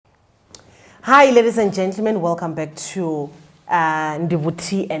Hi, ladies and gentlemen. Welcome back to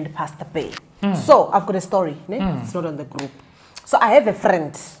Ndibuti and Pastor Bay. So, I've got a story. It's not on the group. So, I have a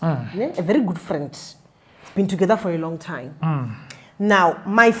friend, a very good friend. Been together for a long time. Now,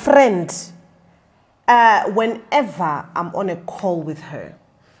 my friend, whenever I'm on a call with her,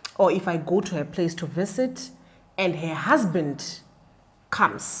 or if I go to her place to visit, and her husband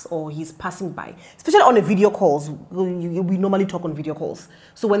comes or he's passing by, especially on the video calls, we normally talk on video calls.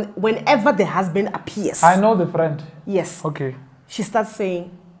 So whenever the husband appears, I know the friend. Yes. Okay. She starts saying,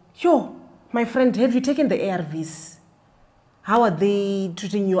 "Yo, my friend, have you taken the ARVs? How are they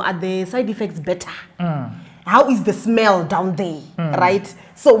treating you? Are the side effects better? How is the smell down there?" Right?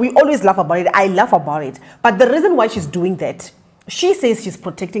 So we always laugh about it. I laugh about it. But the reason why she's doing that, she says she's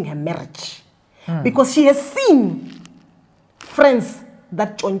protecting her marriage because she has seen friends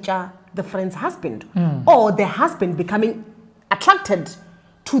that choncha the friend's husband or the husband becoming attracted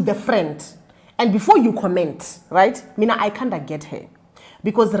to the friend. And before you comment, right, Mina, I kind of get her.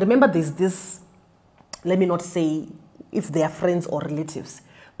 Because remember, there's this, let me not say if they are friends or relatives,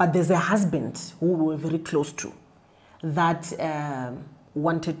 but there's a husband who we were very close to that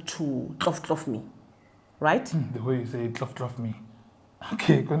wanted to clof me, right? The way you say clof me.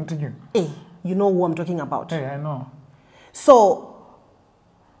 Okay, continue. Hey, you know who I'm talking about. Hey, I know. So,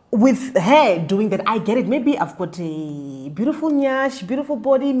 with her doing that, I get it. Maybe I've got a beautiful nyash, beautiful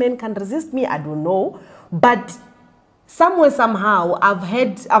body, men can resist me, I don't know. But somewhere, somehow,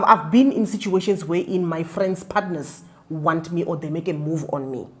 I've been in situations where in my friends' partners want me or they make a move on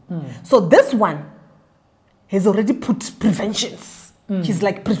me. So this one has already put preventions. She's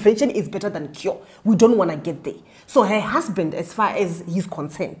like, prevention is better than cure. We don't want to get there. So her husband, as far as he's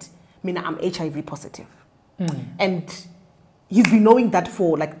concerned, Mina, I'm HIV positive. And he's been knowing that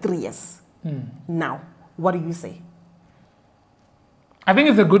for like 3 years. Now, what do you say? I think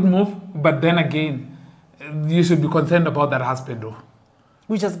it's a good move, but then again, you should be concerned about that husband, though.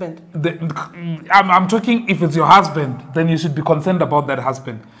 Which husband? I'm talking, if it's your husband, then you should be concerned about that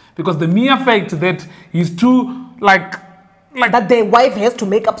husband. Because the mere fact that he's too, like that the wife has to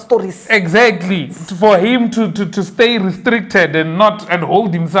make up stories. Exactly. For him to stay restricted and not and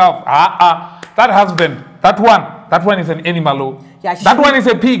hold himself. That husband, that one is an animal. Yeah, that one is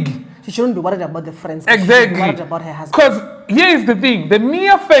a pig. She shouldn't be worried about the friends. Exactly. She should be worried about her husband. Because here is the thing. The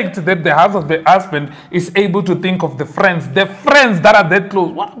mere fact that the husband is able to think of the friends that are that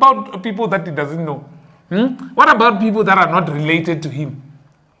close. What about people that he doesn't know? What about people that are not related to him?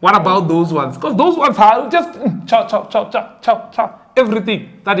 What about those ones? Because those ones are just chow,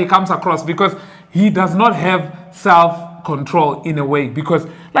 everything that he comes across, because he does not have self-control in a way. Because,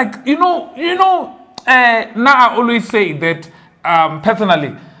 like, now I always say that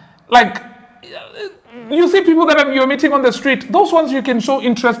personally, like, you see people that you're meeting on the street, those ones you can show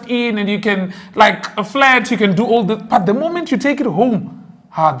interest in and you can, like, flirt, you can do all that. But the moment you take it home,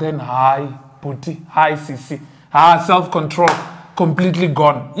 then hi, booty, hi, sissy, self-control. Completely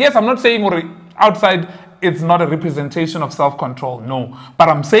gone. Yes, I'm not saying outside it's not a representation of self-control. No, but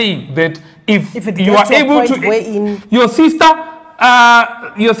I'm saying that if you are able to, your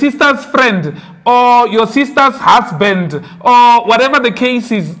sister's friend or your sister's husband or whatever the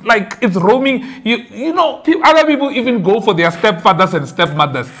case is, like it's roaming. You know, other people even go for their stepfathers and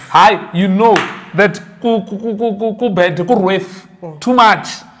stepmothers. You know that too much.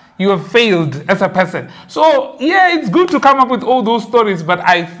 You have failed as a person. So, yeah, it's good to come up with all those stories, but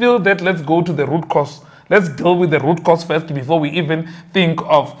I feel that let's go to the root cause. Let's deal with the root cause first before we even think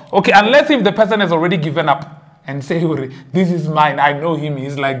of, okay, unless if the person has already given up and say, this is mine, I know him,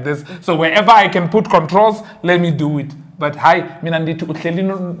 he's like this. So wherever I can put controls, let me do it. But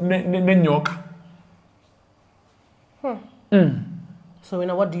So,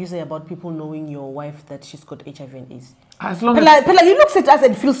 what do you say about people knowing your wife that she's got HIV and AIDS? As long as he looks at us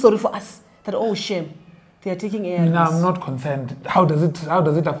and feels sorry for us. That, oh, shame, they are taking ARVs. No, I'm not concerned. How does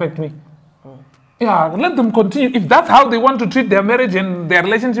it affect me? Yeah, let them continue. If that's how they want to treat their marriage and their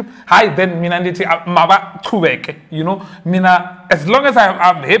relationship, then you know, as long as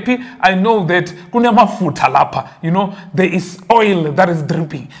I'm happy, I know that you know, there is oil that is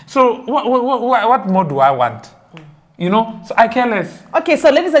dripping. So what more do I want? You know, so I care less. Okay, so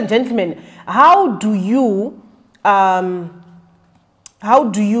ladies and gentlemen, how do you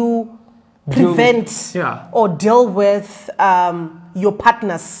prevent or deal with your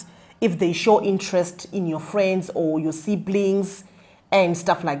partners if they show interest in your friends or your siblings and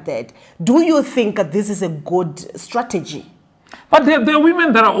stuff like that? Do you think that this is a good strategy? But there are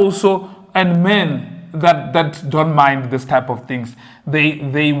women that are also, and men that don't mind this type of things.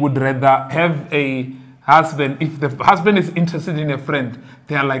 They would rather have a husband, if the husband is interested in a friend,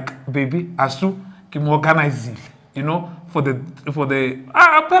 they are like, baby, Asu, can organize it, you know, for the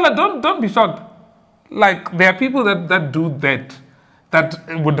Pella, don't be shocked. Like, there are people that do that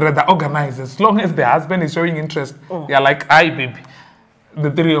would rather organize. As long as the husband is showing interest, they are like, aye, baby,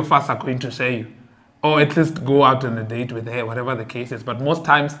 the three of us are going to say you. Or at least go out on a date with her, whatever the case is. But most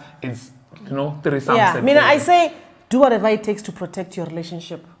times it's, you know, threesomes. Yeah, I mean, I say, do whatever it takes to protect your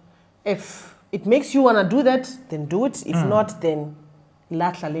relationship. If it makes you want to do that, then do it. If not, then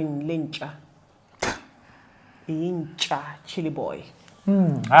latla lencha. Incha, chili boy.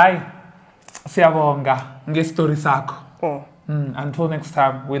 Hi. Siyabonga. Nge story sako. Until next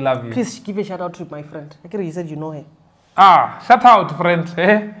time, we love you. Please give a shout out to my friend. I think you said you know her. Shout out, friend.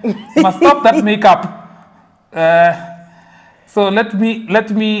 Must stop that makeup. So let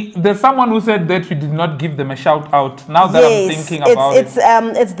me. There's someone who said that you did not give them a shout out. Now that I'm thinking about it,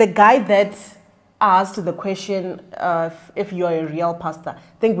 it's the guy that asked the question if you are a real pastor.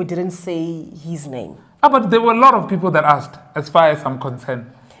 I think we didn't say his name. But there were a lot of people that asked, as far as I'm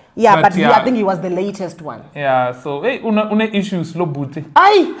concerned. Yeah, but I think he was the latest one. Yeah. So hey, une issues, lo booty.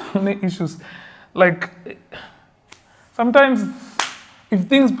 Aye. Une issues, like. Sometimes, if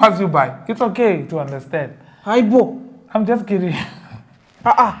things pass you by, it's okay to understand. Hi, Bo. I'm just kidding.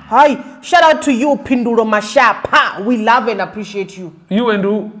 Hi. Shout out to you, Pinduro Mashapa. We love and appreciate you. You and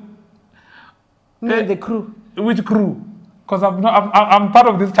who? Me and the crew. Which crew? Because I'm part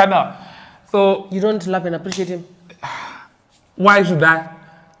of this channel. So you don't love and appreciate him? Why should I?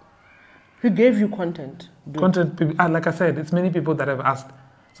 He gave you content. Content, like I said, it's many people that have asked.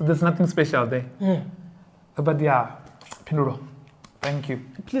 So there's nothing special there. But yeah. Pinduro, thank you.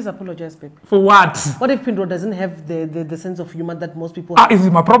 Please apologize, babe. For what? What if Pinduro doesn't have the sense of humor that most people have? Is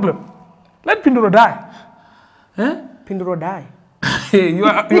it my problem? Let Pinduro die. Pinduro die. Hey, you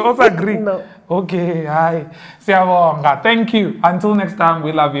also agree? No. Okay, hi. Siyabonga. Thank you. Until next time,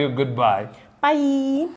 we love you. Goodbye. Bye.